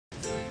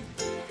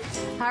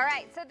All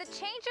right, so the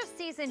change of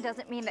season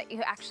doesn't mean that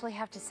you actually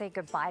have to say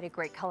goodbye to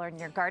great color in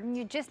your garden.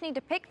 You just need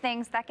to pick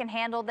things that can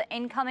handle the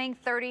incoming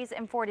 30s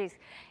and 40s.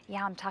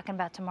 Yeah, I'm talking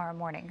about tomorrow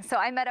morning. So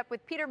I met up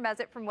with Peter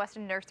Mezitt from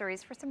Western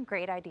Nurseries for some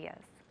great ideas.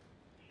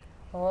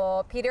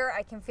 Well, Peter,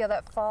 I can feel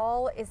that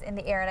fall is in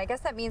the air, and I guess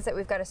that means that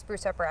we've got to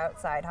spruce up our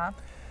outside, huh?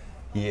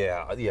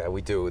 Yeah,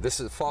 we do.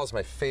 Fall's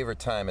my favorite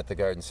time at the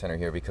garden center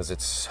here because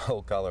it's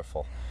so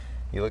colorful.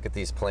 You look at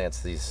these plants,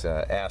 these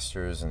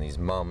asters and these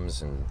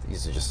mums, and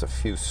these are just a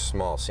few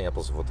small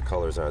samples of what the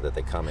colors are that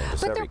they come in,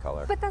 just every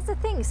color. But that's the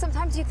thing.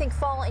 Sometimes you think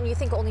fall and you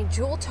think only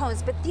jewel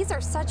tones, but these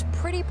are such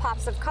pretty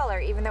pops of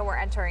color, even though we're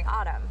entering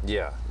autumn.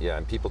 Yeah,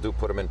 and people do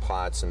put them in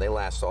pots, and they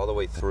last all the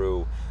way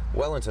through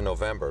well into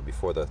November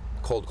before the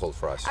cold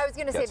frost. I was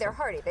going to say they're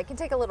hardy. They can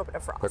take a little bit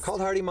of frost. They're called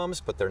hardy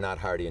mums, but they're not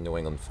hardy in New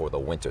England for the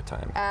winter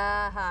time.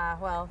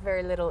 Well,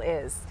 very little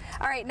is.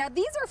 All right, now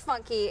these are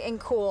funky and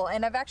cool,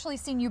 and I've actually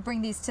seen you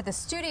bring these to the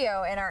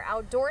studio in our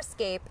outdoor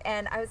scape,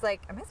 and I was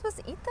like, am I supposed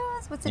to eat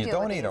those? What's the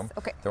deal with these? You don't eat them.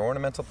 Okay. They're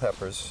ornamental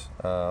peppers.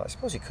 I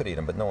suppose you could eat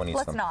them, but no one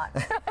eats them.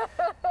 Let's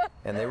not.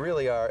 And they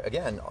really are,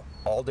 again,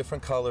 all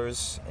different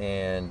colors,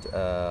 and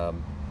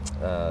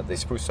they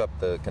spruce up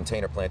the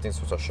container plantings,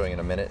 which I'll show you in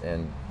a minute,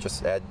 and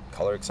just add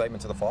color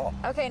excitement to the fall.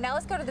 Okay, now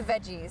let's go to the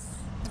veggies.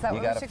 Is that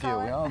what we should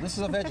call it? Oh, this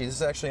is a veggie. This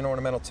is actually an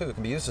ornamental too. It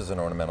can be used as an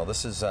ornamental.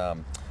 This is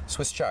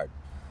Swiss chard.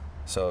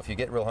 So if you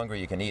get real hungry,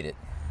 you can eat it.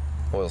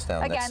 Boils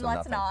down next to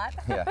nothing. Again,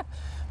 let's not. Yeah,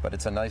 but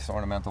it's a nice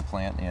ornamental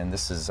plant, and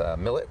this is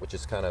millet, which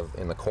is kind of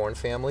in the corn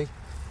family,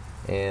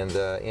 and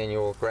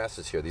annual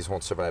grasses here. These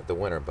won't survive the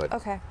winter,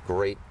 but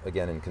great,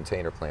 again, in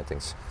container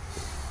plantings.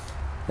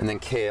 And then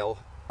kale.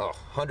 Oh,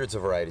 hundreds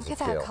of varieties of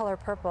kale. Look at that color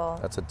purple.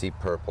 That's a deep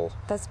purple.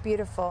 That's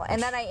beautiful. And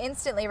then I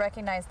instantly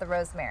recognize the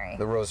rosemary.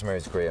 The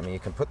rosemary's great. I mean, you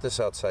can put this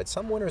outside.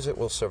 Some winters it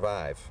will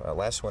survive.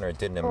 Last winter it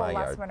didn't in my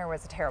yard. Last winter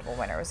was a terrible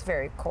winter. It was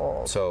very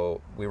cold.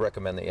 So we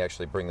recommend that you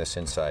actually bring this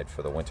inside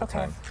for the winter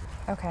time.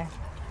 Okay.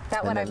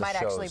 That one I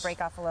might actually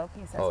break off a little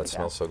piece. Oh, it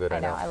smells so good. I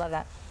know. I love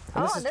that.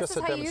 And this is just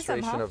a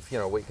demonstration of,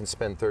 what you can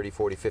spend $30,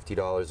 $40,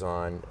 $50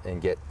 on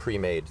and get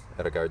pre-made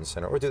at a garden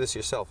center, or do this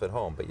yourself at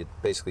home. But you're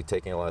basically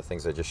taking a lot of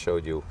things I just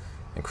showed you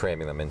and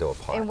cramming them into a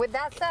pot. And with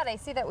that said, I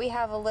see that we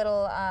have a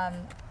little,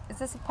 is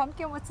this a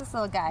pumpkin? What's this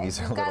little guy?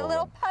 We've got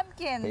little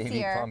pumpkins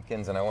here. Baby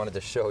pumpkins, and I wanted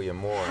to show you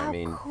more. How I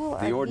mean, cool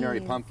the ordinary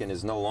these? pumpkin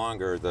is no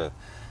longer the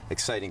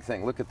exciting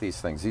thing. Look at these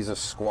things. These are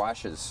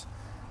squashes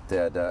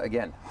that,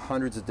 again,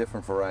 hundreds of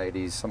different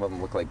varieties. Some of them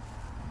look like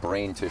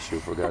brain tissue,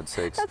 for God's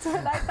sakes. That's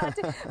what I thought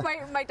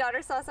too. My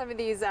daughter saw some of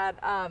these at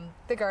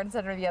the garden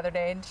center the other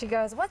day, and she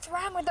goes, "What's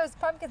wrong with those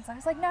pumpkins?" I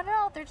was like,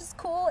 no, they're just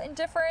cool and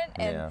different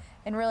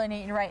and really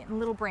neat. You're right, and a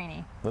little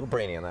brainy. A little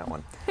brainy on that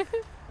one.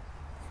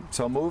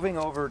 So moving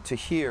over to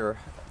here,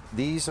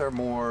 these are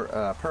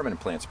more permanent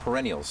plants,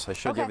 perennials. I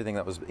showed you everything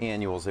that was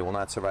annuals. They will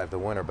not survive the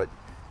winter, but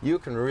you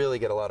can really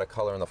get a lot of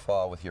color in the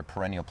fall with your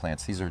perennial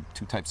plants. These are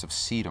two types of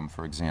sedum,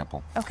 for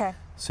example. Okay.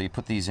 So you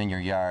put these in your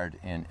yard,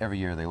 and every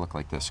year they look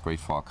like this, great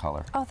fall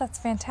color. Oh, that's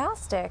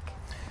fantastic.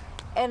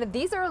 And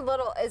these are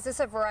little, is this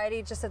a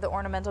variety just of the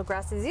ornamental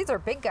grasses? These are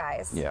big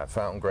guys. Yeah,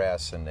 fountain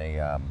grass and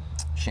a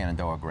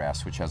Shenandoah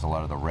grass, which has a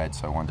lot of the red,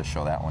 so I wanted to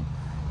show that one.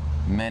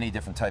 Many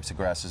different types of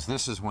grasses.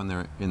 This is when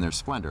they're in their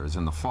splendor, is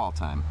in the fall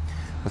time.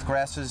 With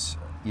grasses,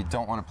 you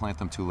don't want to plant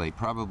them too late,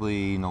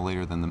 probably no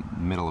later than the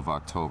middle of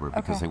October,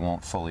 because they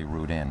won't fully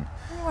root in.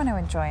 You want to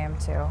enjoy them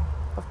too,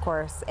 of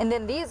course. And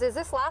then these, is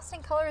this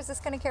lasting color? Is this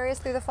going to carry us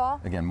through the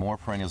fall? Again, more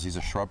perennials. These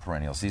are shrub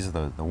perennials. These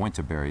are the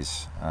winter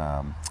berries.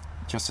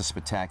 Just a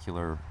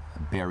spectacular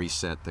berry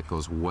set that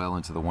goes well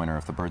into the winter.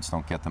 If the birds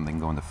don't get them, they can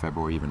go into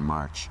February, even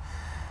March.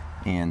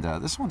 And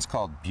this one's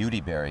called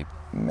beautyberry.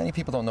 Many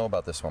people don't know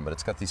about this one, but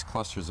it's got these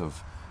clusters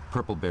of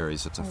purple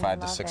berries. It's a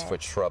 5 to 6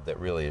 foot shrub that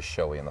really is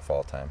showy in the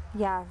fall time.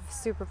 Yeah,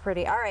 super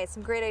pretty. All right,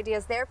 some great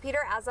ideas there. Peter,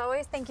 as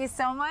always, thank you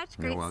so much.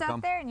 You're welcome.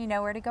 Stuff there, and you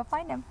know where to go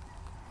find them.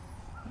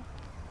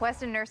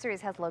 Western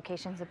Nurseries has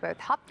locations at both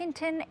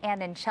Hopkinton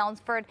and in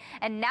Chelmsford,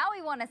 and now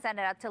we want to send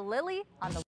it out to Lily on the